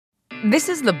This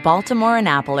is the Baltimore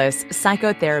Annapolis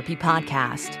Psychotherapy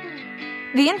Podcast.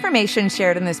 The information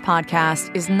shared in this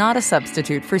podcast is not a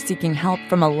substitute for seeking help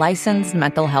from a licensed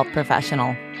mental health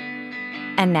professional.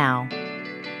 And now,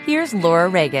 here's Laura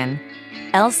Reagan,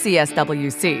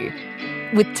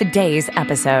 LCSWC, with today's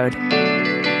episode.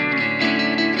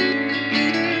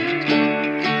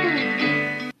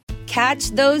 Catch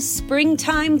those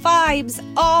springtime vibes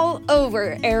all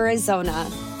over Arizona.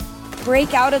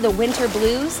 Break out of the winter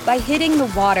blues by hitting the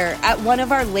water at one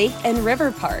of our lake and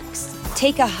river parks.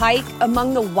 Take a hike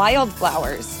among the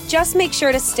wildflowers. Just make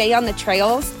sure to stay on the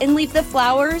trails and leave the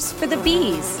flowers for the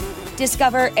bees.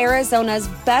 Discover Arizona's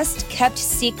best-kept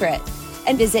secret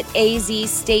and visit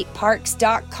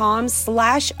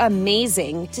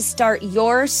azstateparks.com/amazing to start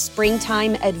your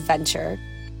springtime adventure.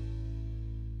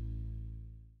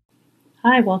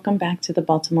 Hi, welcome back to the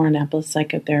Baltimore Annapolis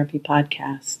Psychotherapy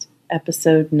Podcast,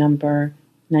 episode number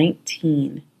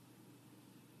 19.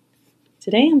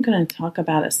 Today I'm going to talk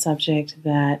about a subject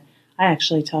that I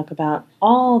actually talk about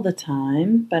all the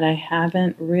time, but I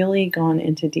haven't really gone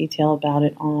into detail about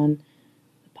it on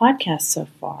the podcast so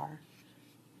far.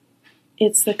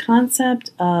 It's the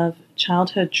concept of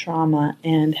childhood trauma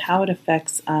and how it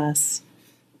affects us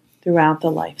throughout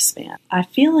the lifespan. I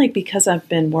feel like because I've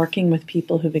been working with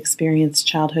people who've experienced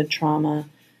childhood trauma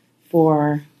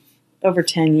for over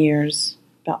 10 years,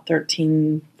 about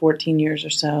 13, 14 years or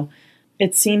so,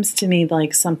 it seems to me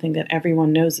like something that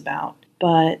everyone knows about.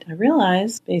 But I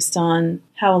realize, based on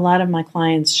how a lot of my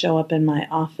clients show up in my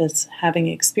office having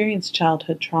experienced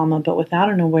childhood trauma, but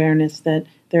without an awareness that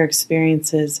their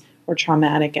experiences were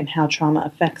traumatic and how trauma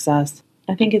affects us,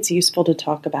 I think it's useful to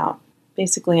talk about.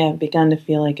 Basically, I've begun to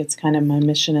feel like it's kind of my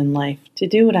mission in life to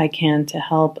do what I can to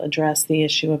help address the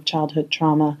issue of childhood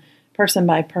trauma person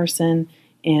by person,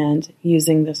 and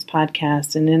using this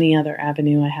podcast and any other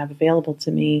avenue I have available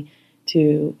to me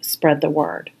to spread the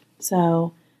word.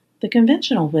 So, the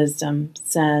conventional wisdom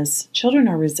says children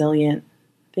are resilient.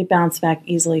 They bounce back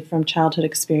easily from childhood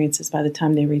experiences by the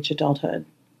time they reach adulthood.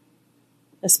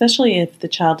 Especially if the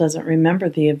child doesn't remember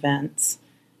the events.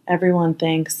 Everyone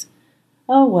thinks,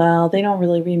 oh, well, they don't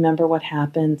really remember what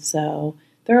happened, so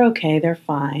they're okay, they're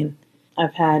fine.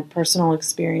 I've had personal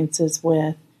experiences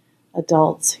with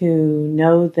adults who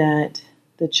know that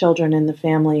the children in the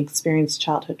family experience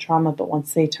childhood trauma, but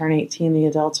once they turn 18, the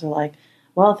adults are like,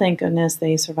 well, thank goodness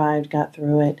they survived, got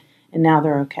through it, and now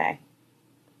they're okay.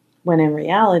 When in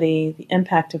reality, the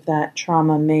impact of that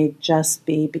trauma may just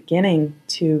be beginning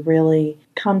to really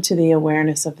come to the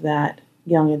awareness of that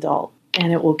young adult.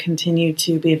 And it will continue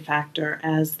to be a factor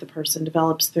as the person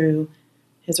develops through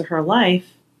his or her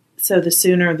life. So the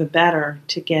sooner the better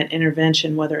to get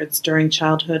intervention, whether it's during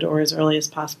childhood or as early as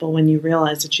possible when you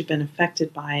realize that you've been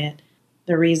affected by it.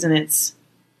 The reason it's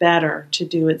better to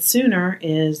do it sooner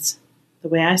is, the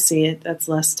way I see it, that's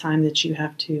less time that you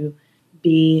have to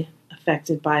be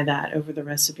affected by that over the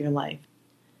rest of your life.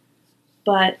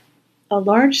 But a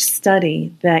large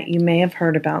study that you may have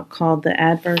heard about called the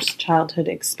Adverse Childhood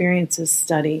Experiences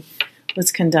Study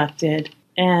was conducted,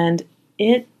 and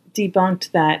it debunked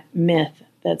that myth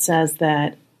that says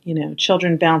that,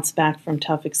 children bounce back from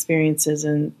tough experiences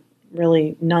and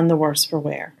really none the worse for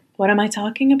wear. What am I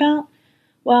talking about?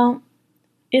 Well,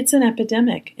 it's an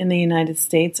epidemic in the United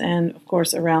States and, of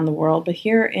course, around the world. But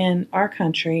here in our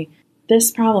country, this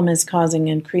problem is causing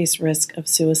increased risk of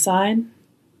suicide,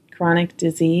 chronic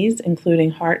disease,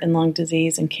 including heart and lung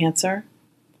disease and cancer,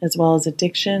 as well as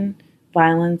addiction,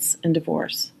 violence, and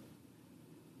divorce.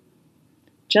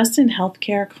 Just in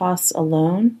healthcare costs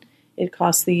alone, it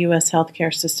costs the U.S.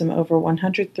 healthcare system over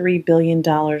 $103 billion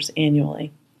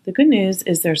annually. The good news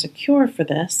is there's a cure for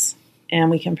this, and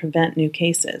we can prevent new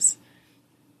cases.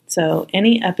 So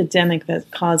any epidemic that's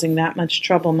causing that much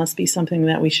trouble must be something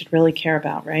that we should really care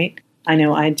about, right? I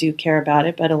know I do care about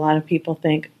it, but a lot of people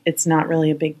think it's not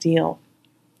really a big deal.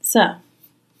 So,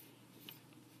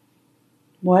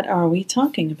 what are we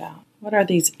talking about? What are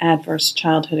these adverse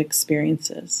childhood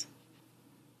experiences?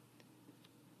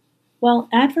 Well,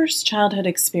 adverse childhood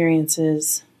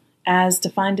experiences, as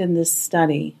defined in this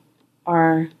study,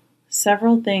 are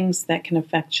several things that can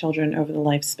affect children over the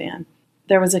lifespan.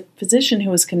 There was a physician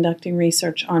who was conducting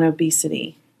research on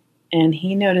obesity, and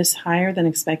he noticed higher than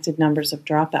expected numbers of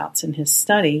dropouts in his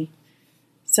study,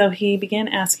 so he began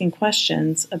asking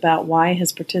questions about why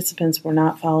his participants were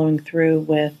not following through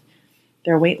with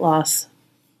their weight loss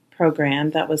program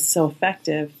that was so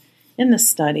effective in the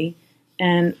study.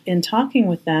 And in talking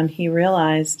with them, he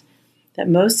realized that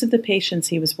most of the patients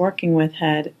he was working with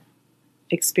had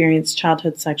experienced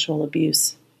childhood sexual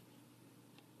abuse.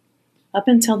 Up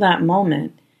until that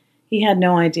moment, He had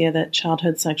no idea that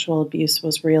childhood sexual abuse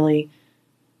was really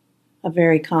a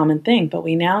very common thing, but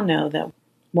we now know that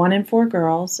 1 in 4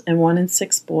 girls and 1 in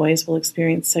 6 boys will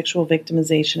experience sexual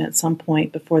victimization at some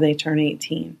point before they turn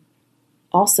 18.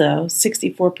 Also,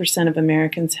 64% of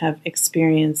Americans have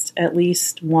experienced at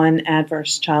least one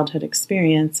adverse childhood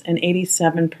experience, and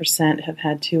 87% have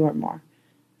had 2 or more.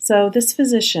 So this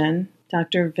physician,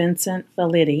 Dr. Vincent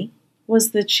Felitti,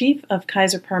 was the chief of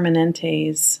Kaiser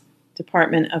Permanente's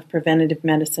Department of Preventive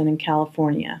Medicine in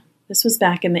California. This was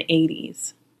back in the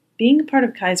 80s. Being a part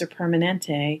of Kaiser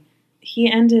Permanente, he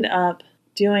ended up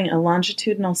doing a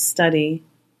longitudinal study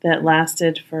that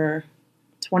lasted for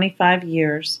 25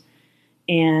 years,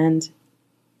 and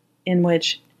in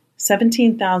which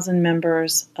 17,000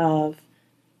 members of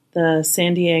the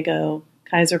San Diego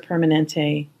Kaiser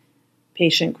Permanente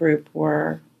patient group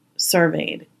were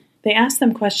surveyed. They asked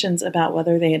them questions about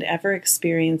whether they had ever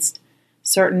experienced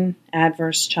certain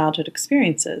adverse childhood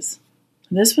experiences.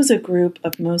 This was a group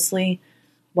of mostly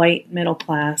white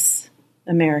middle-class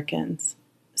Americans.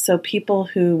 So people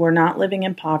who were not living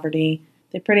in poverty,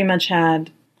 they pretty much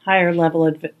had higher level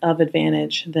of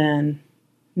advantage than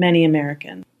many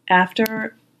Americans.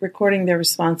 After recording their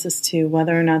responses to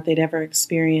whether or not they'd ever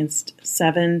experienced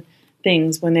 7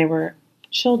 things when they were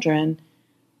children,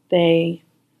 they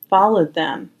followed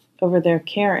them over their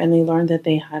care and they learned that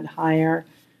they had higher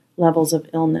levels of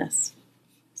illness.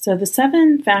 So the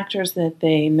 7 factors that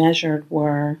they measured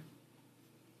were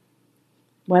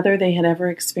whether they had ever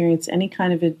experienced any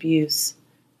kind of abuse,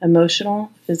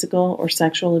 emotional, physical, or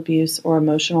sexual abuse, or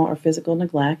emotional or physical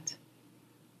neglect,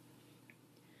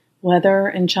 whether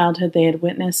in childhood they had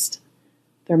witnessed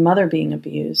their mother being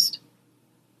abused,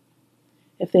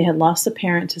 if they had lost a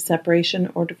parent to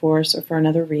separation or divorce or for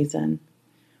another reason,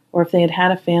 or if they had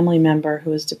had a family member who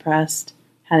was depressed,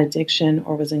 had addiction,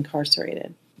 or was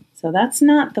incarcerated. So that's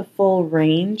not the full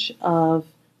range of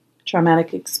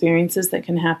traumatic experiences that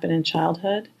can happen in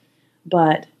childhood,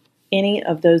 but any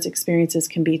of those experiences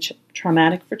can be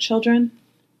traumatic for children.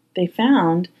 They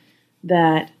found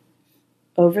that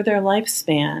over their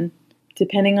lifespan,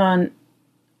 depending on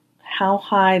how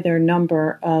high their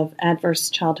number of adverse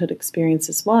childhood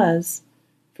experiences was,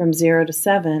 from 0 to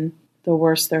 7, the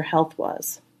worse their health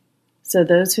was. So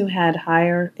those who had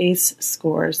higher ACE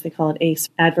scores, they call it ACE,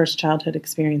 adverse childhood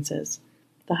experiences,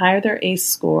 the higher their ACE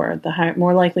score, the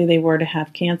more likely they were to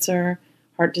have cancer,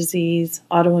 heart disease,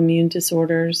 autoimmune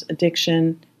disorders,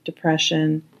 addiction,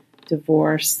 depression,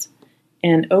 divorce.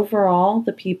 And overall,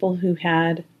 the people who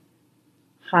had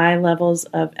high levels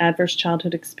of adverse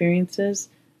childhood experiences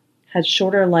had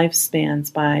shorter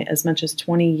lifespans by as much as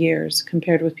 20 years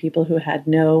compared with people who had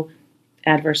no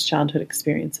adverse childhood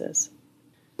experiences.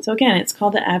 So again, it's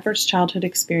called the Adverse Childhood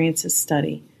Experiences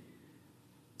Study.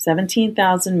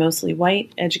 17,000 mostly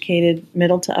white, educated,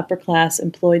 middle to upper class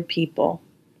employed people,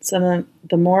 some of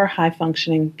the more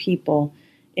high-functioning people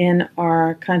in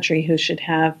our country who should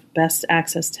have best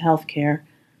access to health care,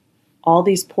 all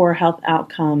these poor health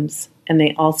outcomes, and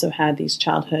they also had these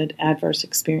childhood adverse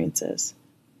experiences.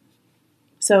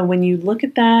 So when you look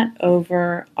at that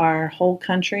over our whole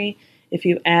country, if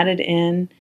you added in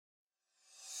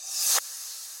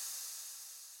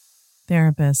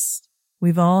therapists,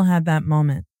 we've all had that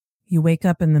moment. You wake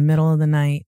up in the middle of the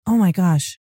night. Oh my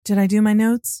gosh, did I do my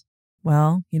notes?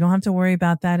 Well, you don't have to worry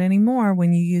about that anymore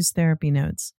when you use Therapy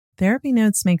Notes. Therapy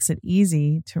Notes makes it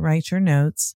easy to write your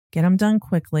notes, get them done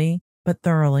quickly, but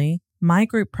thoroughly. My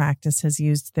group practice has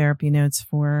used Therapy Notes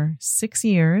for 6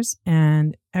 years,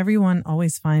 and everyone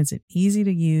always finds it easy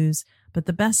to use. But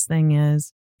the best thing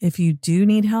is, if you do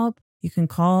need help, you can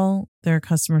call their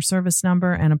customer service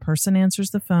number and a person answers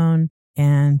the phone.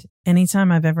 And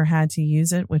anytime I've ever had to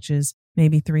use it, which is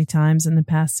maybe 3 times in the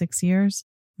past 6 years,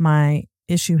 my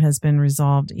issue has been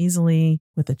resolved easily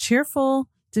with a cheerful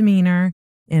demeanor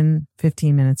in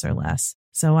 15 minutes or less.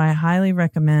 So I highly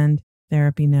recommend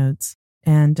Therapy Notes.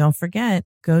 And don't forget,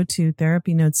 go to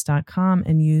therapynotes.com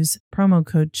and use promo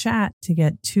code CHAT to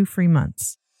get 2 free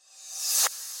months.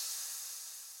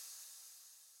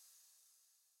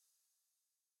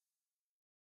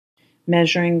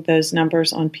 measuring those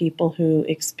numbers on people who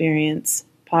experience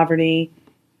poverty,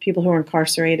 people who are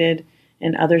incarcerated,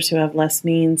 and others who have less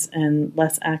means and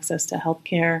less access to health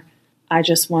care, I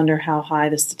just wonder how high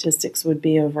the statistics would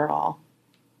be overall.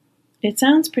 It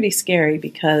sounds pretty scary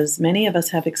because many of us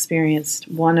have experienced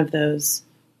one of those,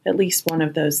 at least one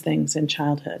of those things in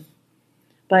childhood.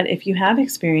 But if you have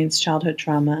experienced childhood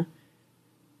trauma,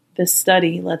 this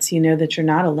study lets you know that you're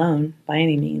not alone by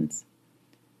any means.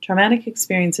 Traumatic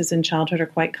experiences in childhood are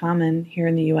quite common here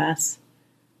in the U.S.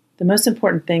 The most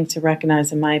important thing to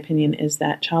recognize, in my opinion, is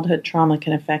that childhood trauma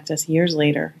can affect us years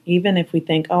later, even if we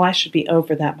think, oh, I should be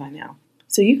over that by now.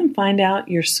 So you can find out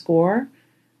your score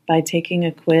by taking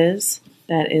a quiz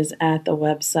that is at the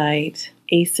website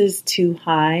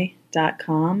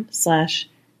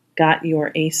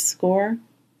aces2high.com/gotyouracescore.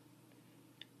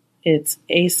 It's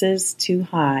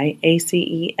aces2high,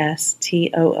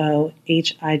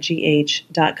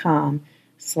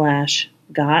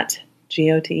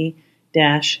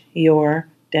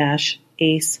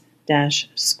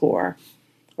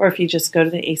 Or if you just go to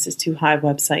the Aces 2 High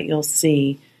website, you'll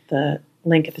see the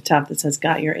link at the top that says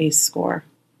Got Your Ace Score.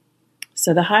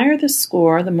 So the higher the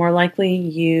score, the more likely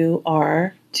you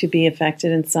are to be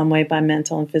affected in some way by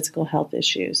mental and physical health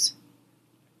issues.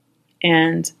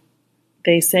 And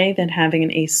they say that having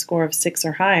an ACE score of 6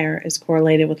 or higher is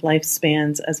correlated with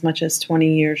lifespans as much as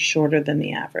 20 years shorter than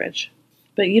the average.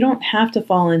 But you don't have to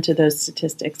fall into those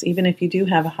statistics, even if you do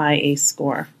have a high ACE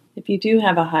score. If you do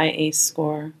have a high ACE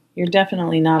score, you're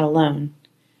definitely not alone.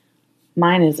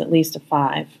 Mine is at least a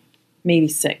 5, maybe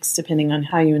 6, depending on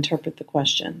how you interpret the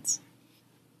questions.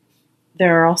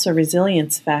 There are also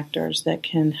resilience factors that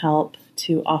can help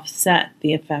to offset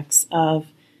the effects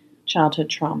of childhood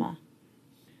trauma.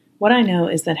 What I know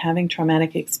is that having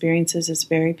traumatic experiences is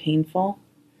very painful,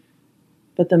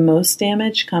 but the most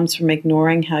damage comes from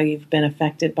ignoring how you've been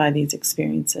affected by these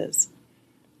experiences.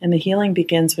 And the healing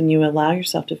begins when you allow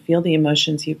yourself to feel the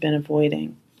emotions you've been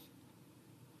avoiding.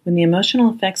 When the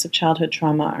emotional effects of childhood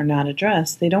trauma are not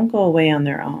addressed, they don't go away on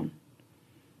their own.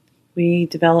 We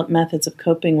develop methods of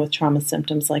coping with trauma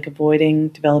symptoms like avoiding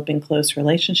developing close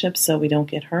relationships so we don't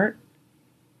get hurt,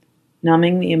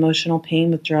 numbing the emotional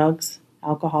pain with drugs,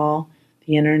 alcohol,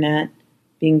 the internet,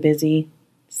 being busy,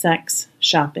 sex,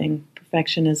 shopping,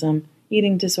 perfectionism,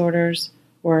 eating disorders,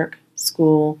 work,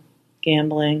 school,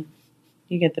 gambling.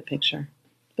 You get the picture.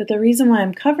 But the reason why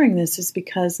I'm covering this is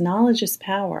because knowledge is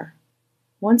power.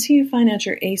 Once you find out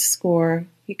your ACE score,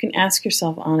 you can ask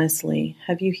yourself honestly,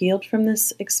 have you healed from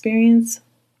this experience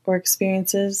or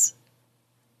experiences?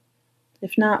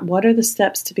 If not, what are the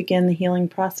steps to begin the healing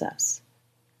process?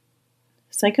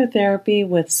 Psychotherapy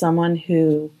with someone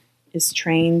who is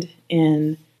trained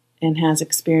in and has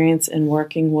experience in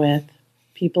working with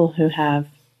people who have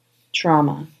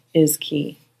trauma is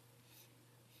key.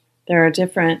 There are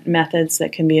different methods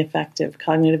that can be effective: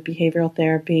 cognitive behavioral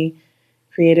therapy,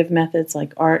 creative methods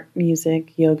like art,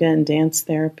 music, yoga, and dance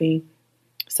therapy,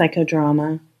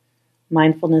 psychodrama,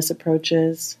 mindfulness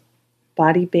approaches,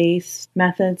 body-based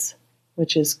methods,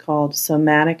 which is called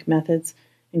somatic methods,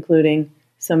 including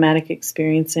somatic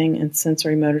experiencing and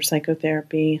sensory motor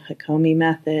psychotherapy, Hakomi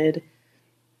method.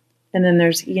 And then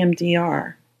there's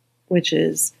EMDR, which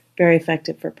is very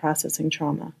effective for processing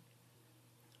trauma.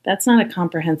 That's not a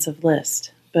comprehensive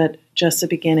list, but just a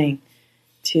beginning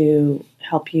to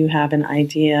help you have an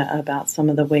idea about some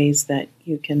of the ways that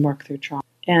you can work through trauma.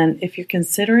 And if you're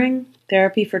considering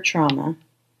therapy for trauma,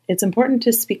 it's important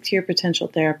to speak to your potential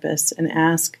therapist and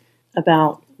ask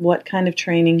about what kind of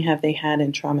training have they had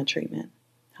in trauma treatment.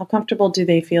 How comfortable do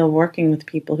they feel working with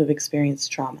people who've experienced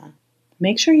trauma?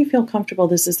 Make sure you feel comfortable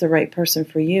this is the right person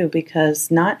for you,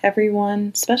 because not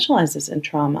everyone specializes in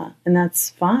trauma, and that's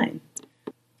fine.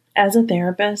 As a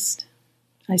therapist,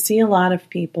 I see a lot of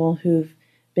people who've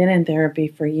been in therapy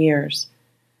for years,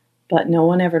 but no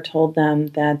one ever told them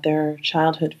that their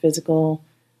childhood physical,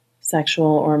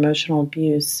 sexual, or emotional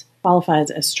abuse qualifies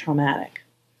as traumatic.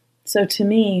 So to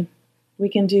me, we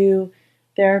can do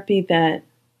therapy that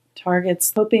targets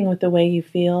coping with the way you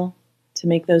feel to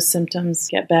make those symptoms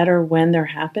get better when they're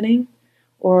happening,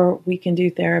 or we can do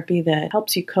therapy that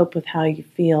helps you cope with how you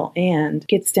feel and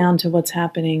gets down to what's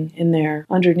happening in there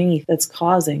underneath that's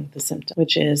causing the symptom,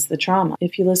 which is the trauma.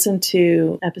 If you listen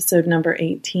to episode number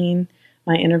 18,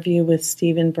 my interview with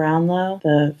Stephen Brownlow,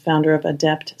 the founder of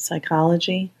Adept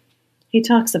Psychology, he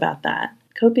talks about that.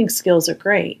 Coping skills are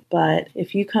great, but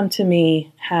if you come to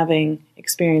me having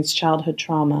experienced childhood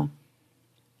trauma,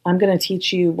 I'm going to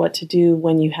teach you what to do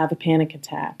when you have a panic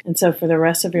attack. And so for the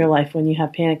rest of your life, when you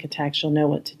have panic attacks, you'll know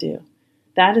what to do.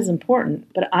 That is important,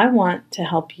 but I want to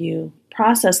help you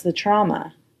process the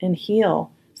trauma and heal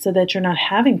so that you're not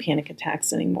having panic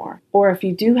attacks anymore. Or if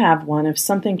you do have one, if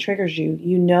something triggers you,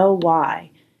 you know why.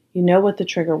 You know what the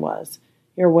trigger was.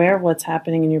 You're aware of what's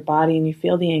happening in your body and you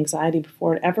feel the anxiety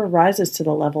before it ever rises to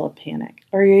the level of panic.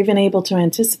 Or you're even able to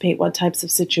anticipate what types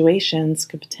of situations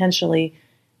could potentially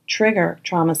trigger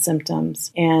trauma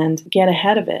symptoms and get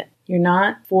ahead of it. You're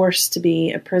not forced to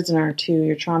be a prisoner to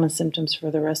your trauma symptoms for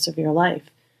the rest of your life,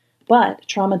 But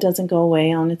trauma doesn't go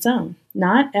away on its own.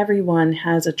 Not everyone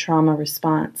has a trauma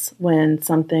response when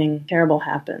something terrible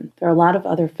happens. There are a lot of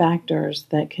other factors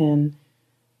that can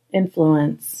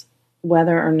influence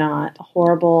whether or not a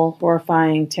horrible,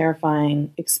 horrifying,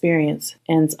 terrifying experience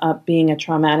ends up being a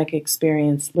traumatic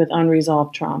experience with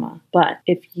unresolved trauma. But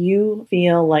if you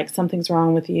feel like something's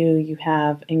wrong with you, you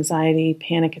have anxiety,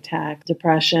 panic attack,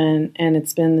 depression, and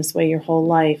it's been this way your whole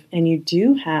life, and you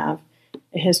do have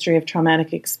a history of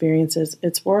traumatic experiences,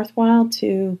 it's worthwhile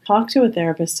to talk to a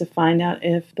therapist to find out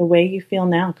if the way you feel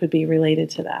now could be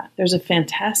related to that. There's a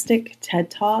fantastic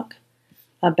TED Talk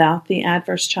about the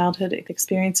Adverse Childhood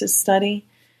Experiences Study,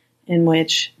 in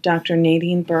which Dr.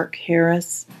 Nadine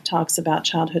Burke-Harris talks about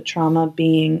childhood trauma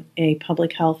being a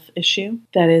public health issue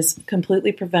that is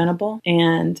completely preventable,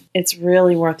 and it's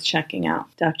really worth checking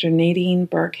out. Dr. Nadine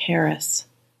Burke-Harris.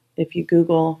 If you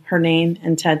Google her name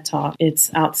and TED Talk,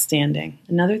 it's outstanding.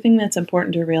 Another thing that's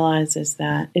important to realize is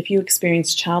that if you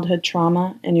experience childhood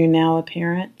trauma and you're now a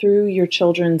parent, through your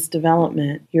children's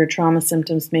development, your trauma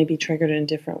symptoms may be triggered in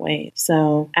different ways.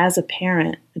 So as a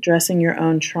parent, addressing your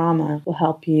own trauma will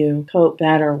help you cope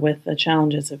better with the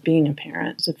challenges of being a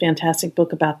parent. There's a fantastic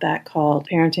book about that called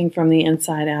Parenting from the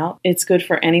Inside Out. It's good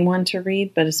for anyone to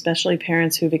read, but especially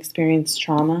parents who've experienced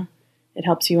trauma. It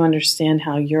helps you understand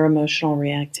how your emotional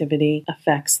reactivity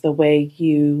affects the way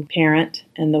you parent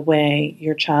and the way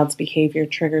your child's behavior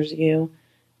triggers you,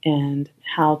 and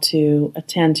how to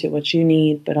attend to what you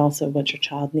need, but also what your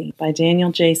child needs. By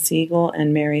Daniel J. Siegel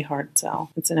and Mary Hartzell.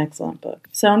 It's an excellent book.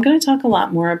 So I'm going to talk a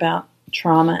lot more about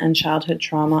trauma and childhood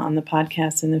trauma on the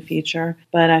podcast in the future,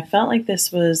 but I felt like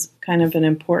this was kind of an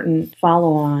important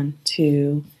follow-on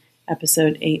to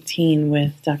episode 18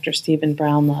 with Dr. Stephen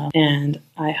Brownlow, and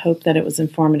I hope that it was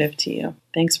informative to you.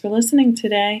 Thanks for listening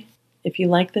today. If you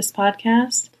like this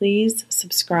podcast, please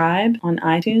subscribe on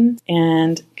iTunes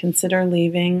and consider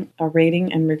leaving a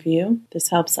rating and review. This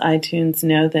helps iTunes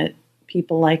know that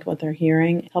people like what they're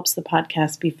hearing. It helps the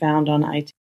podcast be found on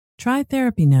iTunes. Try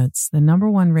Therapy Notes, the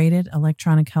 #1 rated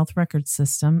electronic health record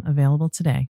system available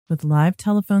today. With live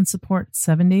telephone support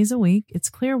 7 days a week, it's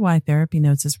clear why Therapy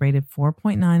Notes is rated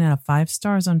 4.9 out of 5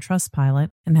 stars on Trustpilot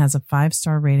and has a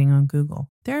 5-star rating on Google.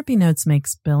 Therapy Notes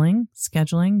makes billing,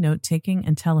 scheduling, note-taking,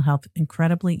 and telehealth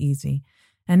incredibly easy.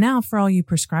 And now, for all you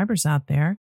prescribers out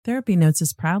there, Therapy Notes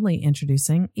is proudly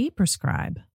introducing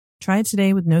ePrescribe. Try it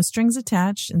today with no strings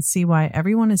attached and see why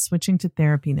everyone is switching to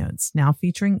Therapy Notes, now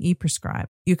featuring ePrescribe.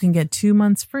 You can get 2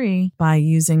 months free by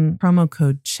using promo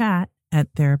code CHAT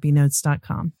at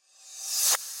therapynotes.com.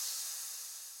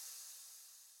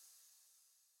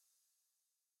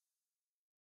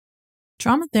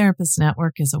 Trauma Therapist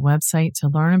Network is a website to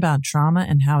learn about trauma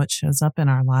and how it shows up in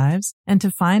our lives and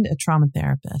to find a trauma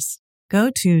therapist.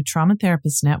 Go to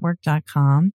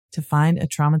traumatherapistnetwork.com to find a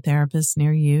trauma therapist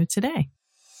near you today.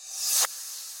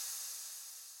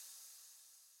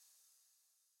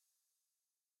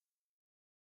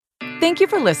 Thank you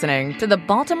for listening to the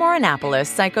Baltimore Annapolis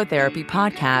Psychotherapy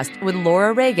Podcast with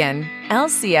Laura Reagan,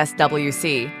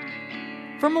 LCSWC.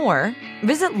 For more,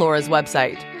 visit Laura's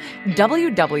website,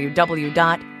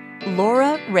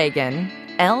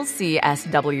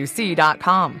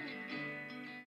 www.laurareaganlcswc.com.